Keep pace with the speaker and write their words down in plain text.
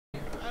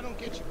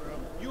don't get you, bro.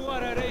 You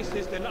are a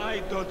racist and I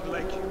don't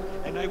like you.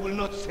 And I will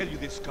not sell you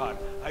this car.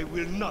 I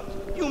will not.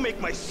 You make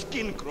my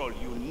skin crawl,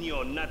 you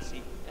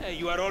neo-Nazi.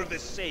 You are all the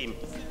same.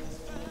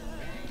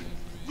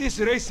 This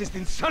racist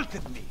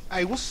insulted me.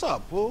 Hey, what's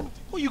up, fool?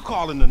 Who you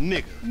calling a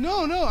nigga?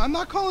 No, I'm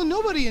not calling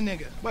nobody a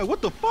nigga. Wait,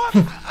 what the fuck?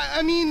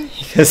 I mean...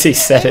 Because he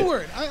said it.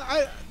 N-word.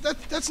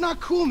 That's not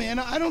cool, man.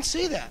 I don't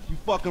say that. You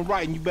fucking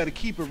right, and you better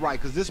keep it right,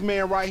 because this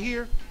man right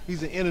here,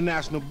 he's an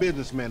international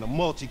businessman, a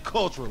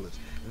multiculturalist.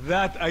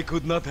 That I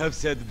could not have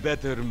said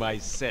better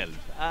myself.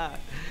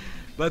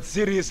 But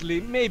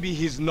seriously, maybe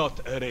he's not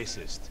a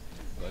racist.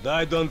 But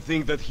I don't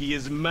think that he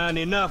is man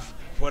enough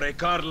for a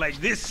car like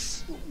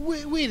this.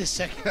 Wait a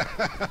second.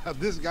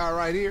 This guy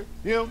right here,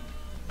 him,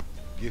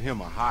 get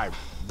him a hybrid.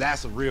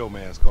 That's a real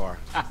man's car.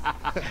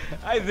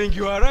 I think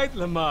you are right,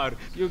 Lamar.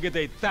 You get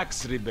a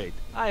tax rebate.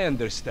 I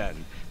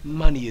understand.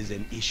 Money is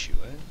an issue,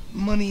 eh?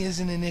 Money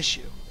isn't an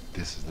issue.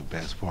 This is the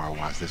best part.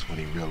 Watch this when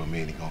he reel him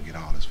in. He gonna get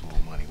all his full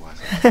money. Watch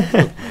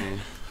Look, man,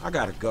 I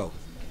gotta go.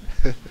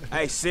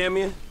 Hey,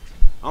 Simeon,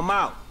 I'm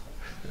out.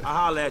 I'll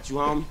holler at you,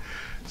 homie.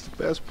 It's the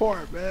best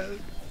part, man.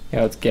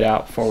 Yeah, let's get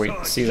out before we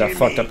see how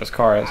fucked up his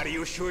car is. Are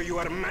you sure you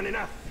are man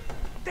enough?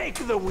 Take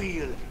the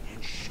wheel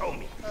and show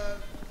me.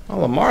 Oh,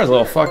 Lamar's a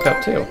little fucked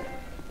up too.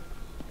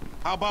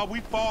 How about we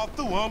fall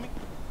through, homie?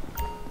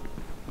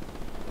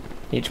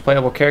 Each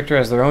playable character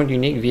has their own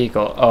unique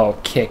vehicle. Oh,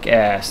 kick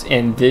ass.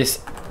 And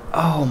this...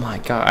 Oh my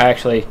god. I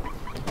actually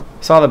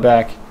saw the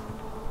back.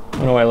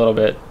 Went away a little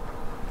bit.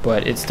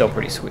 But it's still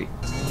pretty sweet.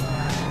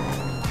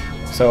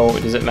 So,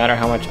 does it matter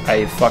how much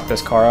I fuck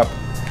this car up?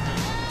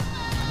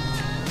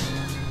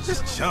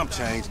 Just chump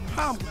change.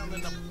 I'm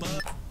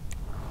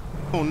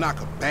gonna knock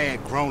a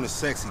bad, grown and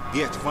sexy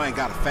bitch if I ain't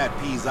got a fat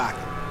peas-ocking.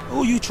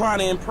 Who you trying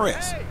to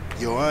impress?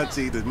 Your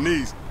auntie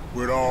Denise,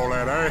 with all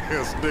that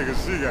ass, nigga,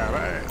 she got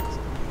ass.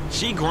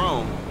 She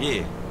grown,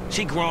 yeah.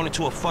 She grown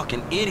into a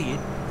fucking idiot.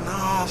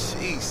 Nah,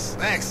 she's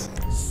sexy.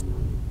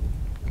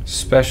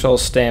 Special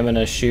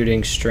stamina,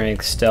 shooting,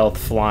 strength, stealth,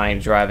 flying,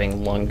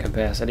 driving, lung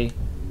capacity.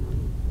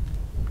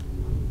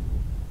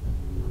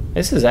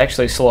 This is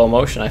actually slow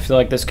motion. I feel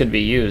like this could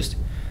be used.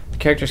 The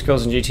character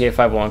skills in GTA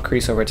 5 will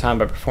increase over time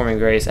by performing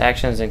various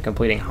actions and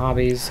completing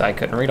hobbies. I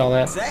couldn't read all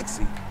that.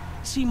 Sexy?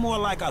 She more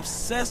like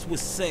obsessed with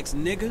sex,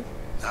 nigga.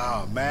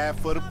 Nah, mad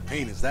for the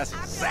penis. That's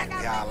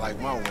exactly how I like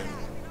my women.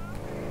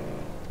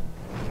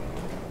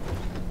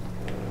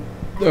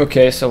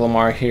 Okay, so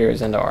Lamar here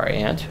is into our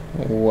aunt.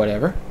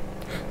 Whatever.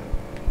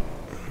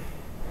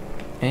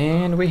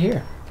 And we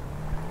here.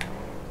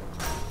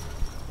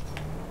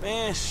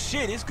 Man,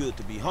 shit, it's good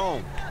to be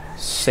home.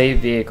 Save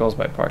vehicles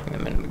by parking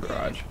them in the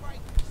garage.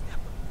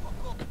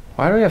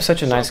 Why do we have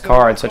such a nice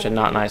car in such a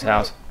not nice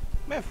house?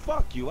 Man,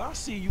 fuck you. I'll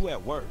see you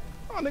at work.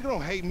 Oh, nigga,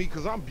 don't hate me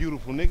because I'm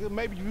beautiful, nigga.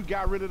 Maybe you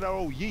got rid of that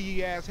old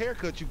yee-yee ass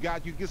haircut you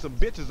got, you get some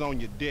bitches on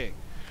your dick.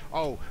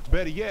 Oh,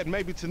 better yet,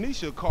 maybe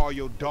Tanisha will call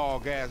your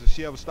dog ass if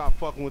she ever stop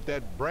fucking with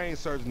that brain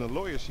surgeon, the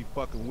lawyer she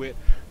fucking with.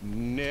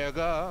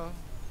 Nigga.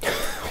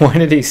 Why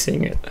did he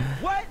sing it?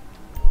 What?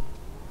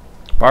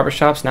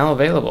 Barbershop's now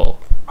available.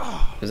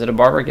 Visit a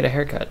barber, get a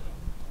haircut.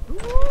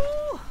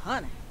 Ooh,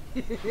 honey.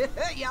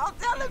 Y'all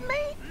telling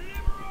me?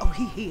 Oh,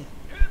 he here.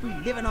 We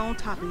living on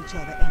top of each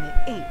other and it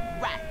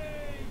ain't right.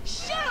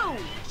 Shoo!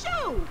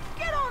 Shoo!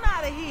 Get on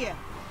out of here.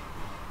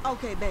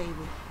 Okay, baby.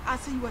 I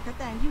see you at that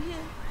thing. You hear?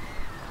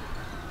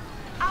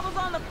 I was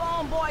on the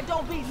phone, boy.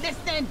 Don't be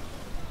listening.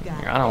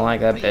 I don't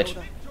like that bitch.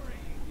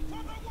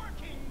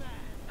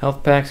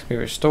 Health packs can be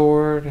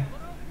restored.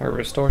 Or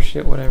restore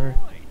shit, whatever.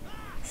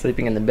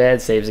 Sleeping in the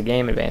bed saves the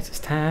game, advances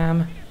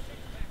time.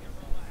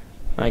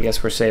 I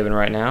guess we're saving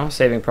right now.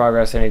 Saving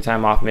progress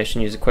anytime off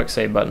mission. Use a quick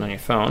save button on your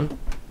phone.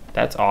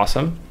 That's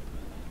awesome.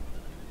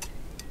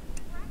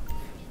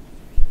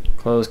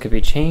 Clothes could be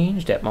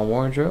changed at my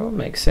wardrobe.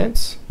 Makes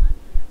sense.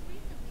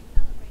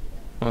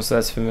 Most of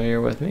that's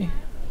familiar with me.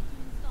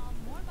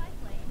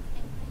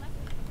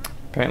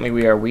 Apparently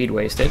we are weed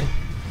wasted.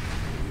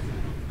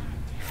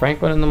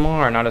 Franklin and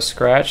Lamar, not as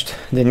scratched.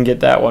 Didn't get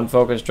that one.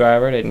 Focus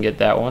driver, didn't get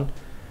that one.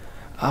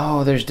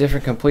 Oh, there's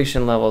different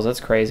completion levels.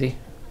 That's crazy.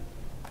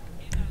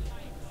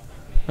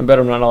 I bet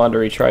I'm not allowed to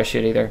retry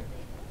shit either.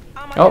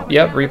 Oh,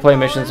 yep. Replay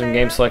missions and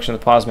game selection in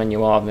the pause menu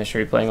while off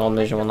mission. Replaying old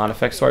mission will not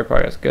affect story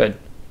progress. Good.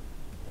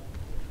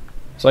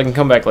 So I can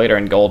come back later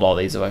and gold all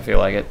these if I feel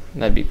like it.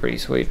 That'd be pretty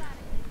sweet.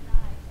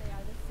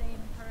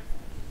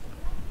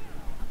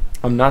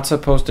 I'm not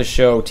supposed to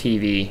show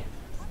TV.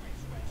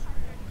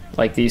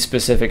 Like these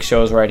specific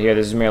shows right here.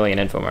 This is merely an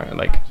infomercial.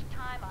 Like,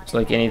 it's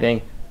like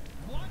anything.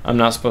 I'm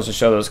not supposed to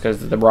show those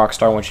because the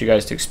Rockstar wants you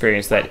guys to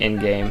experience that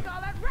in-game.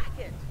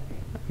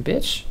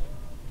 Bitch.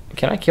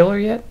 Can I kill her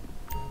yet?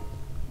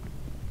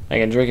 I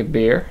can drink a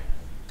beer.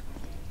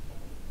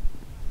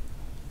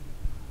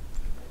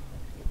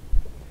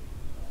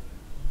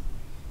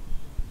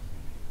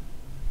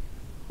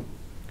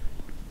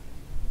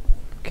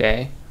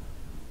 Okay.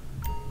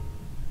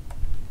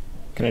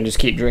 Can I just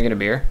keep drinking a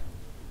beer?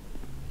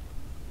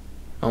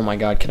 Oh my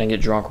god, can I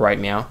get drunk right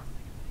now?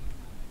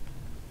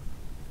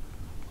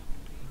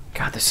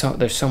 God, this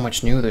There's so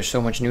much new. There's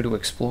so much new to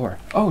explore.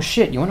 Oh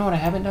shit! You wanna know what I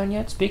haven't done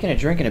yet? Speaking of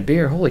drinking a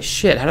beer, holy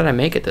shit! How did I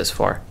make it this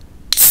far?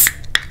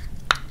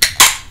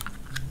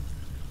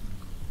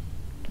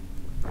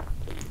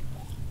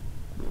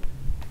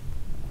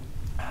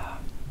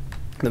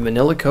 The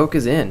vanilla Coke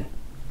is in.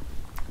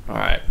 All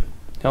right,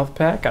 health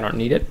pack. I don't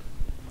need it.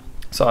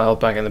 Saw a health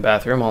pack in the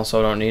bathroom.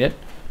 Also don't need it.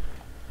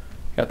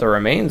 Got the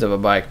remains of a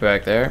bike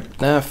back there.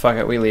 Nah, fuck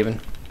it. We leaving.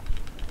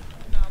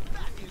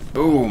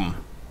 Boom.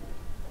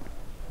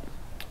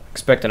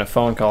 Expecting a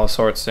phone call of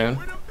sorts soon.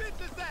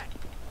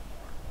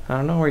 I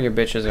don't know where your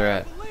bitches are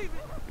at.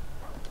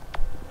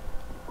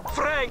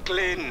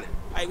 Franklin!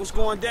 Hey, what's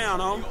going down,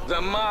 homie?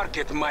 The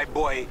market, my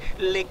boy.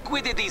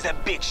 Liquidity's a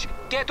bitch.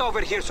 Get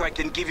over here so I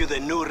can give you the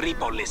new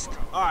repo list.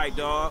 All right,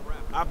 dog.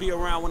 I'll be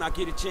around when I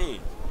get a chance.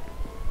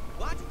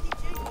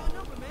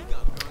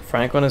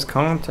 Franklin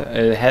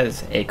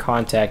has a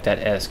contact at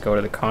S. Go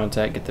to the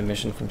contact, get the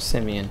mission from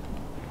Simeon.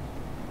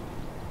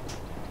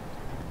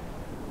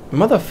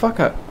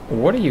 Motherfucker,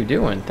 what are you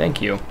doing?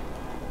 Thank you.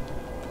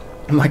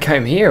 I'm like,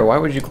 I'm here. Why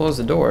would you close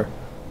the door?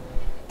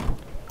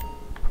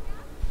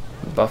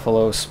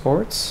 Buffalo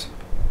Sports.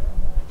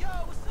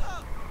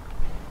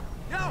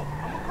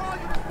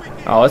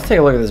 Oh, let's take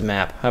a look at this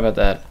map. How about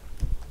that?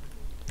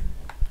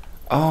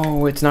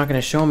 Oh, it's not going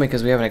to show me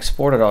because we haven't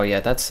exported all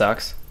yet. That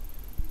sucks.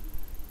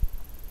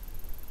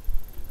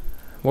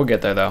 We'll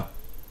get there, though.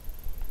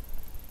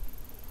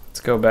 Let's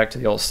go back to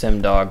the old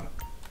sim dog.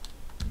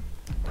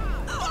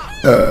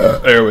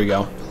 There we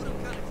go.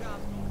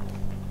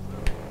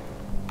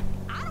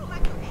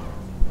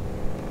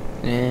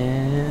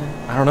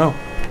 I don't know.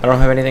 I don't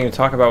have anything to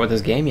talk about with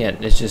this game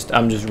yet. It's just,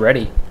 I'm just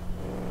ready.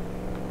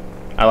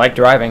 I like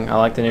driving. I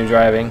like the new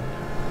driving.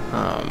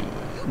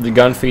 The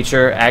gun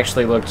feature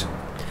actually looked...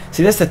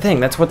 See, that's the thing.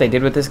 That's what they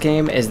did with this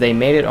game, is they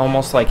made it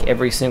almost like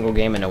every single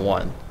game into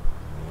one.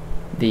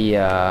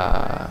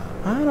 I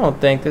don't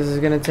think this is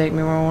going to take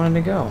me where I wanted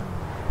to go.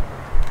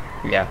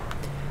 Yeah.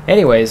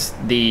 Anyways,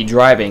 the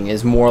driving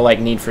is more like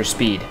Need for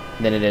Speed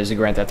than it is a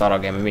Grand Theft Auto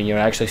game. I mean, you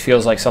know, it actually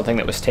feels like something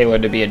that was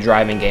tailored to be a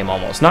driving game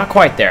almost. Not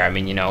quite there, I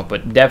mean, you know,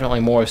 but definitely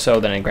more so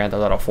than in Grand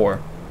Theft Auto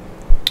 4.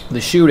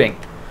 The shooting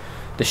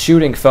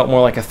felt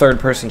more like a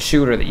third-person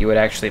shooter that you would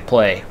actually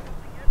play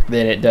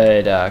than it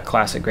did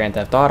classic Grand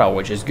Theft Auto,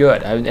 which is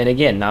good. And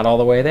again, not all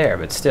the way there,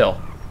 but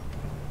still.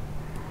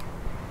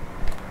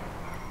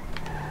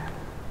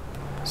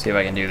 See if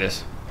I can do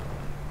this.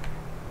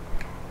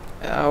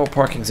 Oh,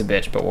 parking's a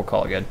bitch, but we'll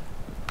call it good.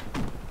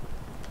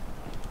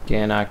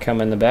 Can I come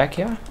in the back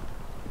here?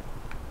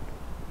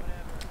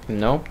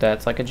 Nope,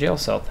 that's like a jail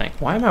cell thing.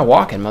 Why am I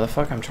walking,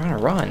 motherfucker? I'm trying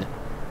to run.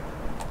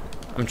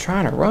 I'm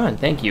trying to run.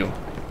 Thank you.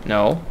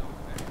 No.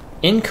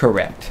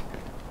 Incorrect.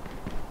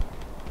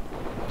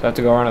 Do I have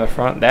to go around to the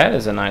front? That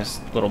is a nice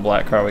little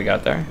black car we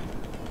got there.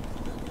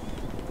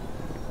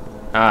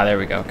 Ah, there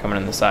we go. Coming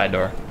in the side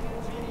door.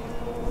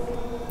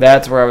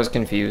 That's where I was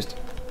confused.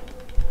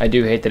 I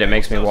do hate that it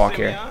makes me walk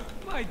here.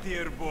 My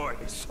dear boy,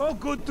 so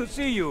good to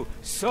see you.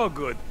 So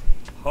good.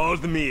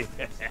 Hold me.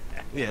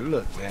 Yeah,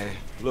 look, man.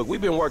 Look,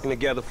 we've been working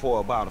together for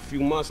about a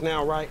few months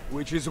now, right?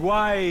 Which is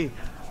why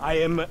I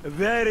am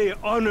very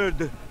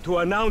honored to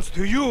announce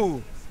to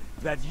you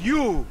that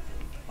you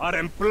are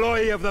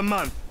Employee of the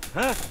Month.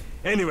 Huh?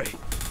 Anyway,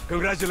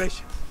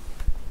 congratulations.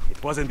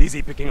 It wasn't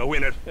easy picking a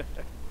winner.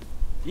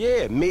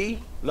 Yeah,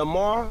 me,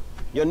 Lamar,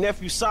 your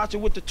nephew Sacha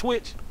with the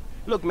Twitch.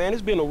 Look, man,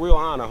 it's been a real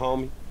honor,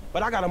 homie.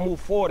 But I gotta move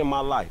forward in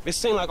my life. It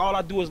seems like all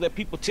I do is let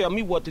people tell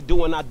me what to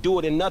do and I do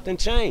it and nothing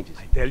changes.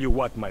 I tell you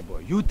what, my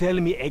boy. You tell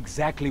me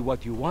exactly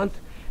what you want,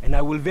 and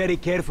I will very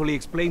carefully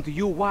explain to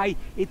you why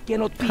it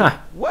cannot be. Huh.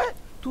 What?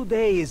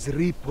 Today is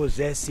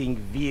repossessing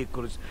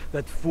vehicles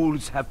that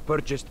fools have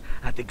purchased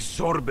at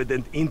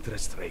exorbitant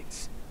interest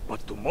rates.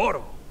 But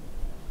tomorrow,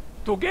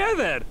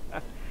 together,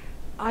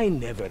 I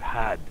never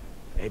had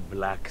a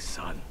black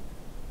son.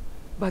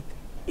 But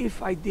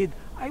if I did,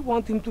 I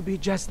want him to be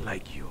just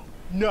like you.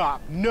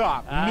 Knock,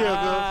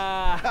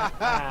 nigga.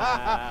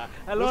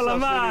 Hello,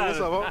 Lamar. What's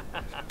up, homie?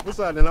 What's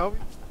up, then, homie?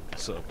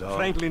 What's up, dog?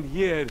 Franklin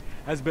here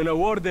has been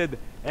awarded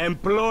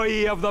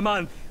Employee of the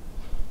Month.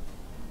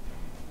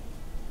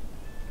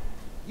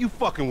 You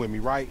fucking with me,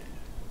 right?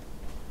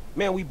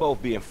 Man, we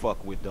both being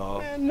fucked with,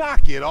 dog. Man,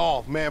 knock it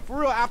off, man.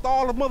 For real, after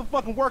all the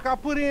motherfucking work I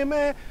put in,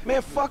 man.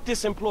 Man, fuck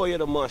this Employee of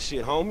the Month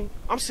shit, homie.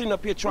 I'm sitting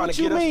up here trying What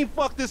to you get mean,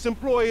 fuck this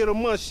Employee of the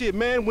Month shit,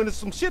 man? When there's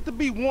some shit to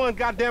be won,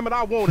 goddammit,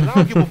 I want it. I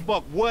don't give a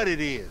fuck what it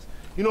is.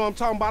 You know what I'm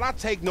talking about? I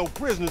take no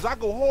prisoners. I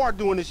go hard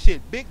doing this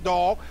shit. Big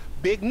dog,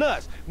 big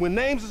nuts. When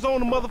names is on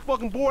the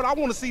motherfucking board, I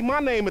want to see my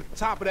name at the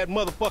top of that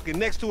motherfucking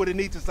next to it. It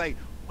needs to say,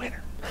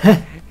 winner.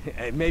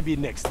 Maybe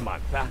next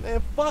month, huh?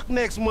 Man, fuck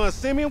next month,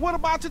 Simeon. What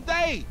about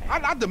today?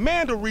 I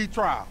demand a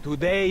retrial.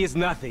 Today is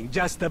nothing,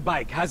 just a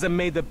bike. Hasn't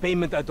made a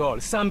payment at all.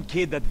 Some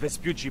kid at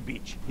Vespucci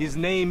Beach. His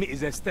name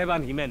is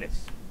Esteban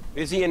Jimenez.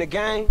 Is he in the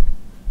gang?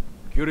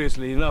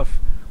 Curiously enough,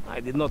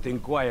 I did not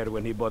inquire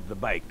when he bought the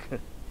bike.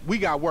 We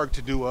got work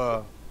to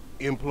do,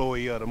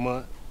 Employee of the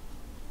Month.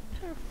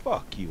 Man,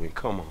 fuck you and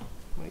come on.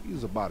 Man,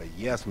 you's about a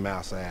yes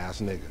mouse ass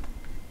nigga.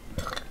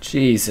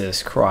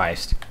 Jesus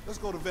Christ. Let's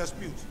go to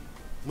Vespucci.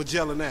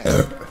 Magellan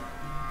Ave.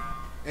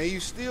 And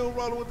you still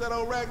rolling with that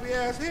old raggedy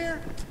ass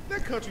hair?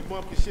 That country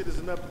bumpkin shit is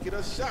enough to get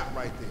us shot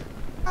right there.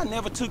 I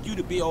never took you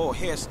to be old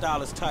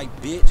hairstylist type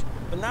bitch,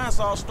 but now it's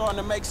all starting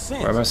to make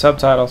sense. Where are my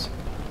subtitles?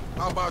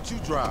 How about you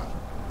drive?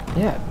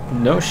 Yeah,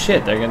 no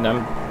shit. They're gonna.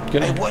 I'm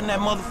gonna. Hey, wasn't that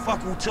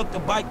motherfucker who took the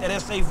bike, that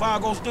S.A.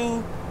 Vagos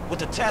dude? With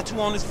the tattoo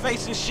on his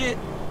face and shit?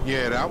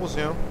 Yeah, that was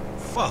him.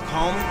 Fuck,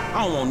 homie.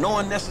 I don't want no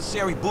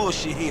unnecessary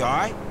bullshit here,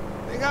 alright?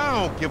 Nigga,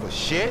 I don't give a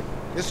shit.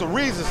 It's a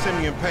reason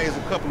Simeon pays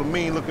a couple of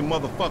mean-looking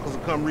motherfuckers to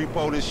come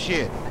repo this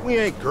shit. We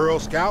ain't Girl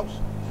Scouts.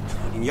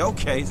 In your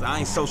case, I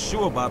ain't so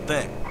sure about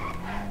that.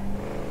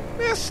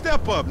 Man,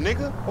 step up,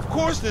 nigga. Of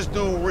course this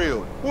dude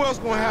real. Who else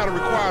gonna have the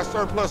required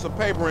surplus of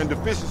paper and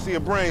deficiency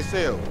of brain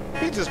cells?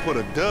 He just put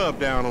a dub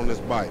down on this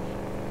bike.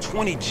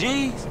 20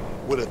 G's?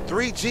 With a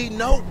 3G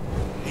note?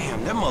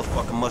 Damn, that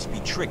motherfucker must be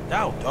tricked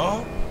out,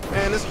 dawg.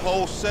 Man, this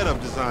whole setup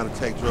designed to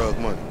take drug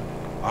money.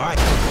 Alright.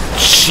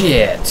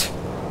 Shit.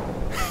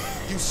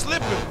 You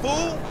slipping,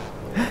 fool!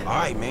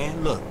 Alright,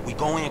 man, look, we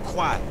go in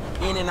quiet.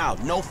 In and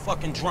out, no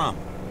fucking drama.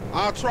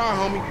 I'll try,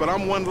 homie, but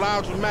I'm one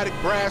loud, dramatic,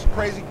 brash,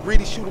 crazy,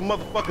 greedy, shoot a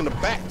motherfucker in the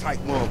back type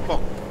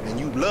motherfucker. And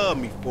you love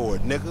me for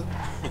it, nigga.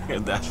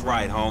 That's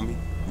right, homie.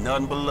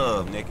 Nothing but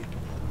love, nigga.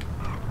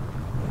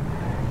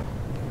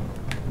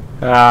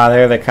 Ah,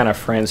 they're the kind of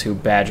friends who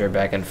badger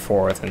back and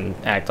forth and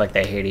act like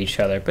they hate each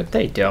other, but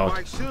they don't.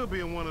 Mike should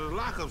be in one of the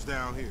lockups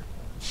down here.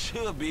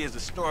 Should be is the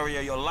story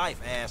of your life,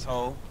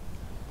 asshole.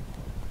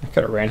 I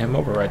could have ran him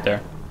over right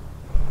there.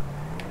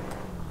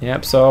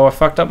 Yep, so I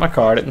fucked up my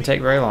car. It didn't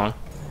take very long.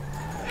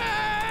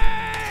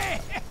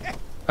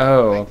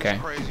 Oh, okay.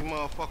 This crazy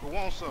motherfucker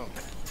wants something.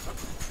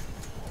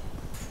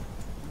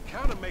 We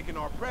kind of making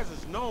our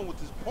presence known with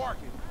this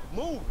parking.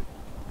 Move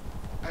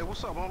it. Hey,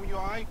 what's up, homie? You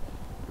alright?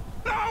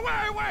 No,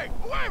 wait,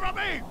 away from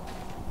me!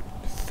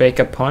 Fake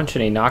a punch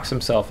and he knocks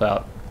himself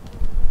out.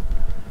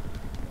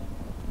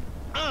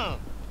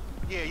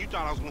 Yeah, you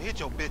thought I was gonna hit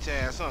your bitch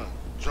ass, huh?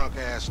 Drunk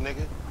ass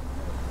nigga.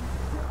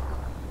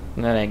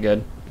 That ain't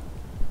good.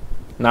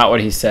 Not what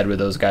he said with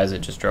those guys that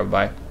just drove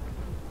by.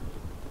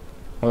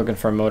 Looking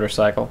for a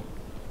motorcycle.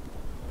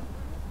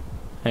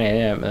 Hey,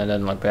 yeah, that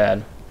doesn't look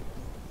bad.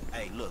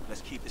 Hey, look,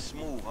 let's keep it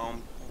smooth, homie.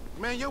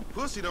 Man, your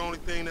pussy the only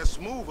thing that's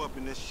smooth up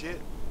in this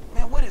shit.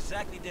 Man, what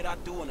exactly did I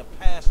do in a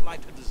past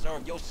life to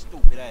deserve your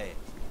stupid ass?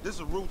 This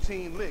a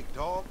routine lick,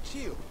 dog.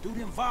 Chill. Do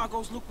them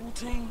Vagos look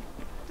routine?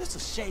 This a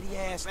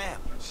shady-ass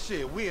alley.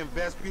 Shit, we in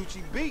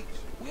Vespucci Beach.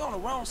 We on the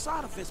wrong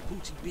side of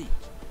Vespucci Beach.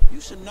 You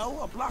should know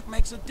a block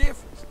makes a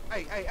difference.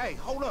 Hey,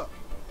 hold up.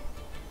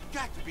 You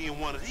got to be in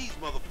one of these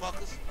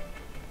motherfuckers.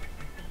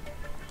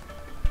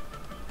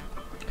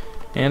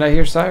 And I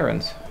hear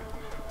sirens.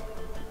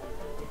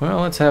 Well,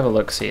 let's have a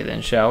look-see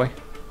then, shall we?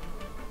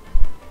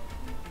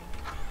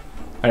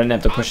 I didn't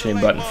have to push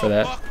any button for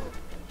that.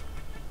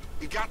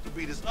 It got to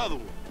be this other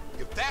one.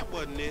 If that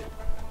wasn't it.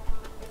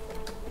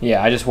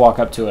 Yeah, I just walk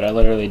up to it. I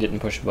literally didn't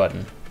push a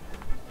button.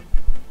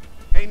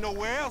 Ain't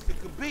nowhere else it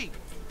could be.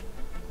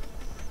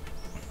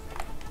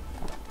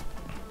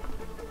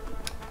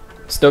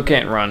 Still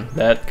can't run.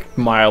 That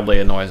mildly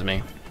annoys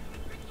me.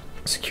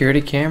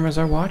 Security cameras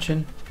are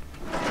watching.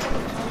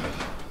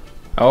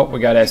 Oh, we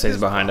got essays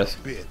behind us.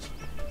 Bitch.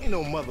 Ain't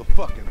no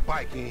motherfucking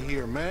bike in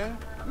here, man.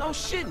 No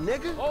shit,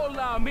 nigga.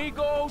 Hola,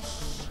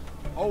 amigos.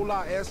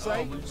 Hola,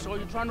 essay. So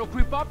you're trying to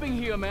creep up in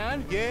here,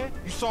 man? Yeah?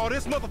 You saw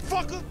this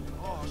motherfucker?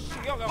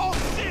 Oh,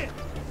 shit!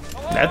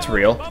 That's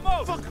real.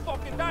 Vamos,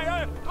 fucking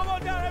down. Come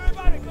on down,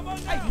 everybody. Come on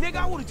down. Hey, nigga,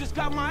 I would've just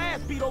got my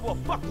ass beat over a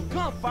fucking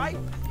gunfight.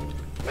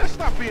 Man,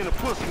 stop being a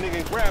pussy, nigga,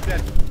 and grab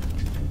that.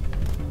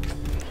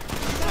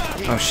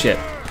 Oh, shit.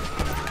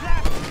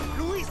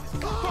 Luis,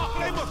 fuck,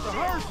 they must have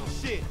heard some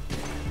shit.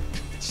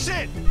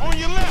 Shit, on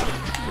your left.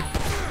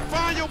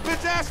 Find your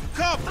bitch ass some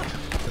cover.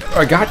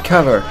 I got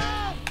cover.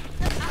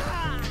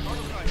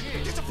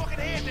 Get your fucking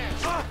head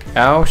down.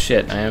 Oh,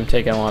 shit. I am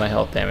taking a lot of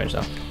health damage,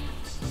 though.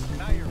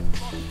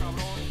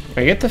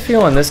 I get the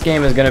feeling this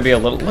game is going to be a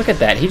little... Look at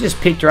that. He just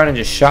peeked around and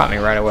just shot me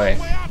right away.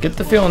 Get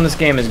the feeling this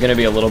game is going to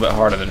be a little bit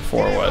harder than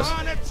 4 was.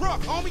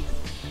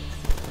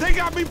 They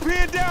got me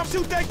pinned down.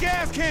 Shoot that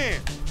gas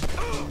can.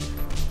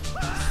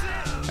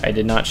 I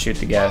did not shoot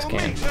the gas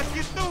can. Let's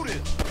get through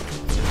this.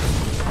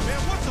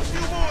 Man, what's a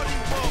few more of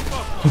these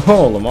motherfuckers?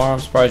 Oh, Lamar, I'm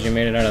surprised you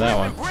made it out of that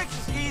one.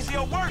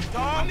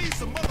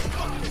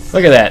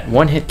 Look at that.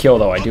 One hit kill,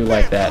 though. I do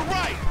like that.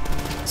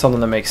 Something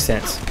that makes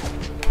sense.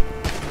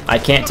 I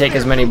can't take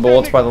as many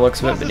bullets by the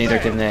looks of it, but neither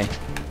can they.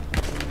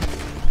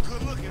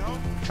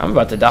 I'm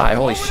about to die.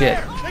 Holy shit.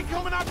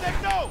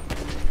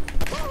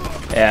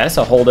 Yeah, it's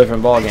a whole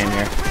different ball game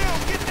here.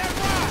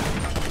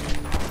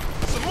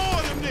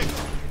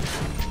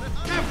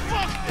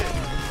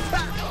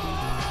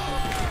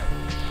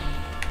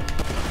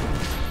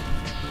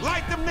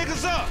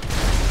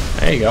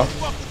 There you go.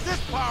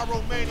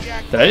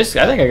 I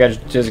think I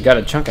just got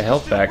a chunk of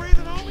health back.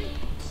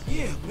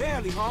 Yeah,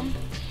 barely, homie.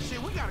 Shit,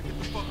 we gotta get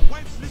the fuck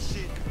away from this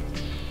shit.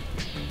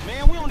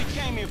 Man, we only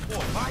came in for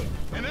a fight.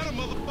 And that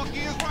motherfucker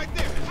is right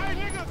there. Hey,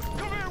 nigga,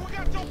 come here, we got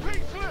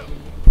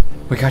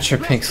We got your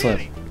pink slip.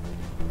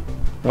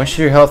 Once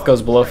your health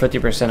goes below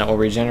 50%, it will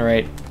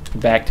regenerate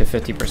back to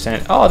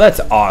 50%. Oh, that's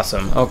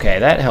awesome. Okay,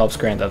 that helps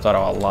Grand Theft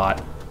Auto a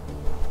lot.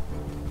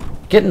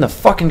 Get in the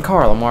fucking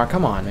car, Lamar.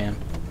 Come on, man.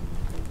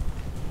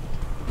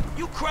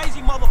 You crazy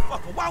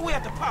motherfucker. Why we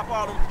have to pop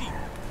all them people?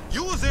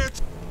 You was there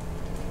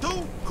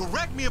too.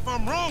 Correct me if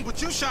I'm wrong,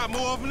 but you shot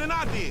more of them than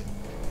I did.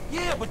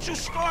 Yeah, but you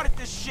started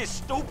this shit,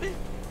 stupid.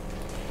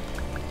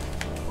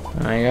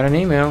 I got an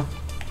email.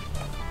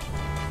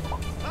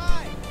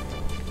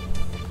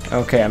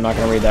 Okay, I'm not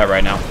gonna read that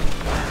right now.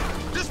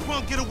 This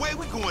punk get away,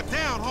 we going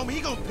down, homie. He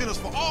gonna pin us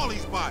for all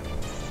these bodies.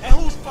 And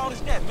whose fault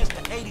is that,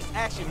 Mr. 80s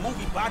action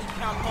movie body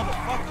count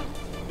motherfucker?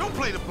 Don't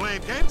play the blame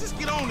game. Just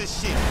get on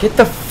this shit. Get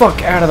the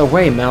fuck out of the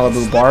way,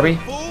 Malibu Barbie.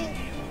 Fool.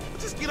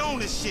 Just get on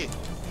this shit.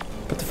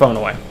 Put the phone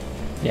away.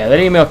 Yeah, that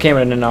email came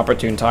at an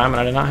inopportune time, and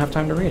I did not have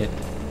time to read it.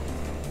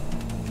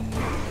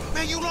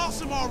 Man, you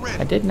lost him already.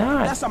 I did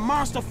not. That's a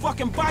monster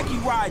fucking bike you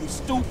riding,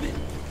 stupid.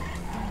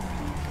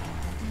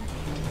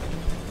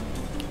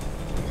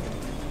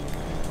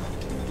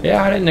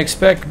 Yeah, I didn't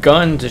expect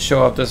Gun to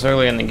show up this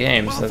early in the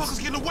game, so Motherfuckers that's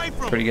getting away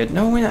from pretty good.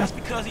 No, we're That's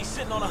not. because he's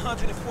sitting on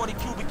 140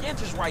 cubic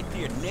inches right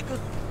there, nigga.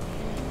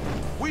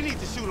 We need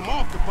to shoot him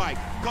off the bike.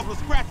 Couple of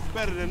scratches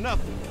better than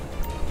nothing.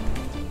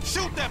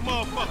 Shoot that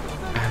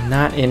motherfucker. I'm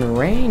not in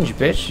range,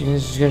 bitch. You're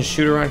just gonna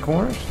shoot around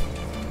corners?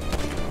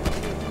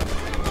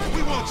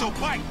 We want your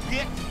bike,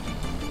 bitch.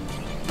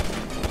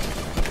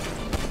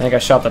 I think I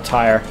shot the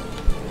tire.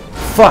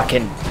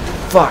 Fucking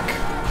fuck.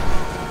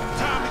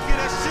 Time to get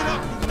that shit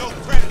up, you no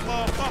credit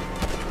motherfucker.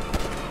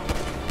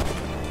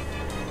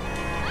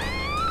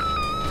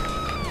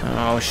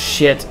 Oh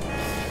shit.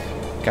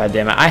 God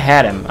damn it. I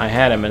had him,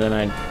 and then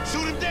I...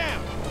 Shoot him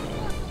down.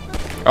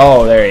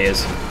 Oh, there he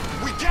is.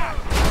 We got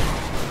him.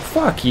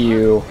 Fuck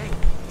you.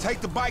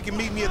 Take the bike and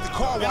meet me at the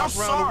car Man, I'm wash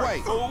round the sorry,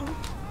 way. fool.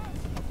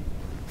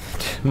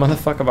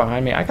 Motherfucker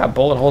behind me. I got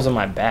bullet holes in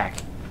my back.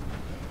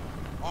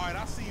 Alright,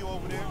 I'll see you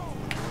over there.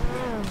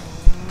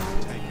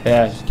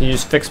 Yeah, can you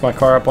just fix my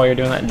car up while you're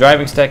doing that?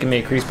 Driving stat can be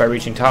increased by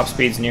reaching top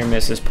speeds, near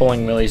misses,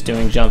 pulling wheelies,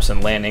 doing jumps,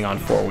 and landing on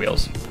four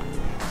wheels.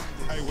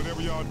 Hey,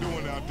 whatever y'all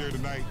doing out there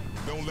tonight,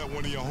 don't let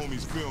one of your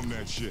homies film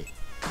that shit.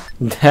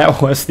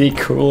 That was the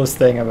coolest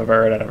thing I've ever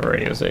heard out of a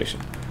radio station.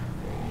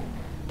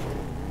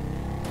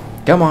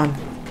 Come on.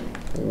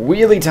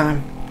 Wheelie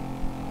time.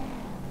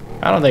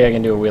 I don't think I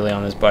can do a wheelie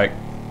on this bike.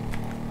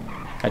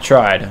 I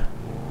tried.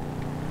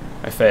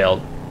 I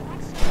failed.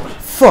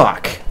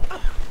 Fuck!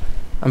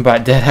 I'm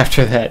about dead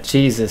after that.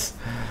 Jesus.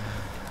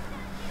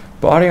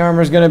 Body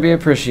armor's gonna be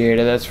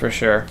appreciated, that's for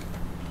sure.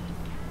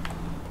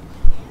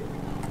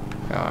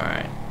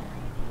 Alright.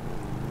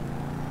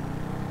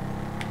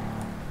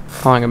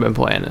 How long have I been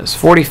playing this?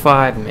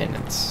 45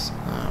 minutes.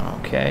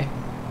 Okay.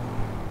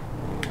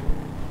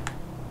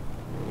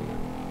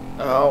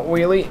 Oh,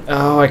 wheelie.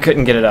 Oh, I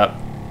couldn't get it up.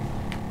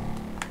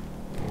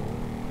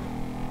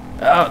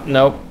 Oh,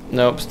 nope.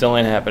 Nope, still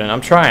ain't happening.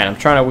 I'm trying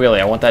to wheelie.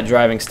 I want that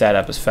driving stat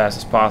up as fast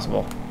as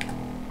possible.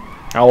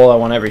 Oh, well, I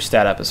want every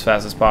stat up as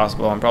fast as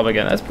possible.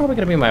 That's probably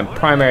gonna be my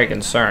primary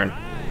concern.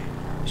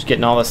 Just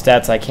getting all the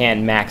stats I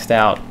can maxed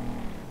out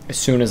as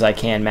soon as I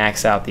can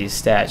max out these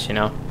stats, you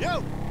know?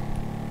 Yo.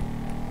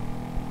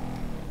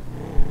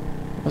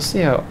 We'll see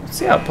how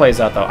it plays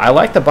out though. I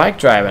like the bike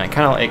driving. It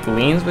kind of like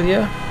leans with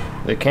you.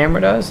 The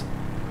camera does.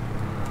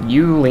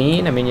 You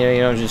lean. I mean, you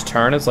don't just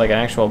turn. It's like an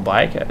actual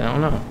bike. I don't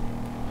know.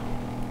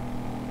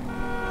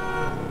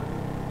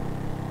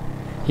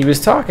 He was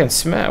talking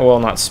smack. Well,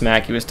 not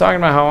smack. He was talking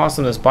about how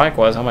awesome this bike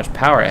was, how much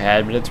power it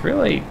had, but it's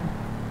really,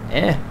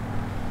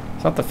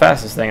 It's not the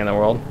fastest thing in the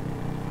world.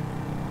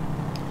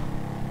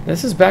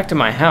 This is back to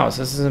my house.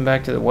 This isn't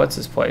back to the what's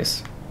his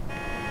place.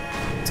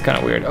 It's kind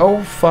of weird.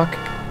 Oh fuck.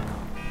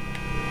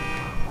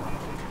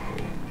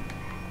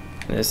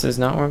 This is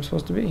not where I'm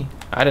supposed to be.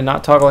 I did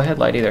not toggle a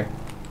headlight either.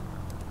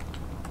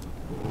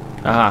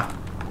 Aha.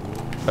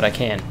 But I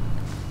can.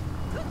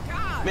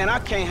 Man, I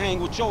can't hang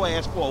with your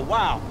ass for a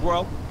while,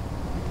 bro.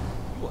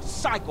 You a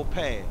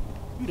psychopath.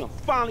 You done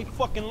finally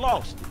fucking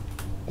lost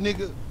it.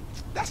 Nigga,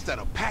 that's that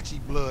Apache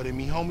blood in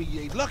me, homie.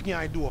 You ain't lucky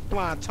I ain't do a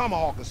flying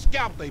tomahawk and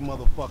scalp they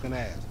motherfucking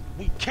ass.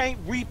 We can't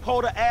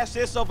repo the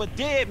assets of a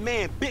dead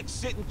man, big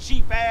sitting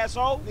cheap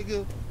asshole.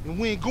 Nigga, and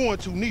we ain't going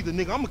to neither,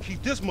 nigga. I'm gonna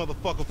keep this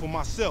motherfucker for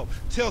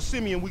myself. Tell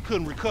Simeon we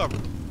couldn't recover.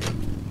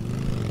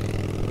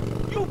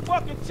 You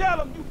fucking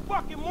tell him, you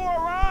fucking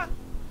moron.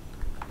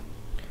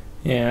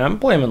 Yeah, I'm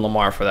blaming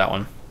Lamar for that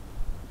one.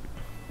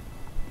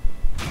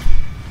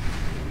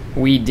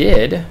 We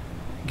did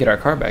get our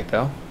car back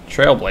though.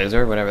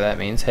 Trailblazer, whatever that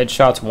means.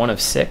 Headshots 1 of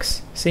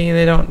 6. See,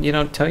 you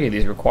don't tell you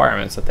these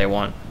requirements that they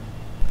want.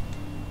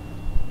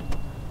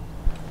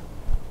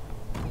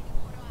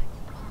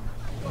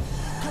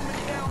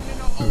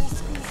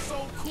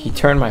 He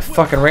turned my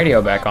fucking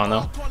radio back on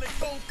though.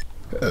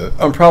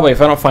 I'm probably,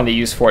 if I don't find a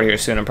use for it here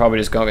soon, I'm probably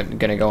just gonna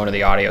go into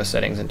the audio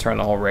settings and turn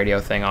the whole radio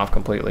thing off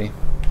completely.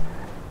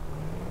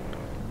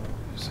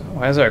 So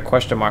why is there a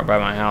question mark by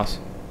my house?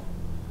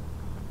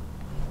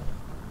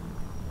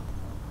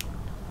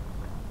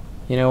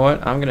 You know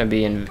what? I'm gonna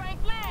be in.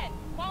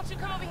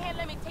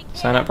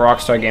 Sign up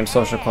Rockstar Games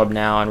Social Club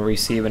now and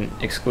receive an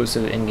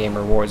exclusive in-game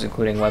rewards,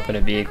 including weapon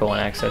and vehicle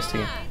and access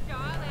to.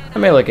 I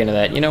may look into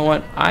that. You know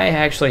what? I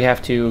actually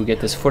have to get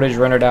this footage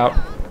rendered out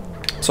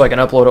so I can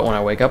upload it when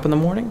I wake up in the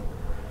morning.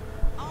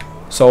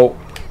 So,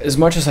 as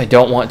much as I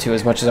don't want to,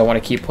 as much as I want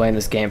to keep playing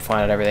this game,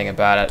 find out everything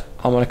about it,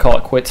 I'm gonna call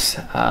it quits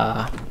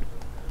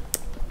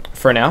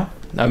for now.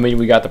 I mean,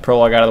 we got the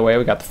prologue out of the way.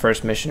 We got the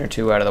first mission or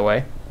two out of the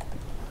way.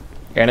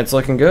 And it's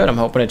looking good. I'm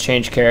hoping to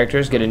change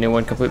characters, get a new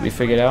one completely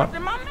figured out.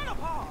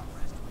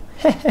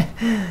 Can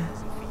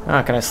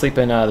I sleep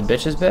in the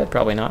bitch's bed?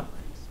 Probably not.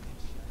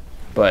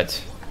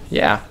 But,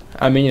 yeah.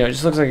 I mean, you know, it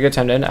just looks like a good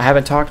time to end. I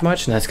haven't talked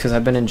much, and that's because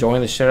I've been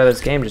enjoying the shit out of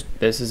this game. Just,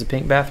 this is a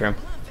pink bathroom.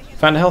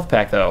 Found a health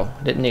pack, though.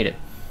 Didn't need it.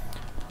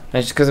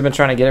 That's just because I've been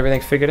trying to get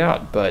everything figured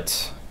out.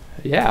 But,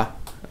 yeah.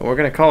 We're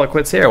going to call it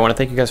quits here. I want to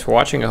thank you guys for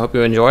watching. I hope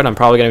you enjoyed. I'm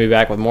probably going to be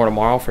back with more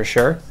tomorrow, for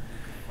sure.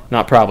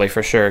 Not probably,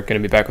 for sure.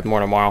 Going to be back with more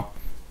tomorrow.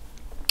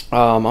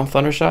 I'm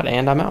Thundershot,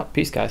 and I'm out.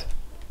 Peace, guys.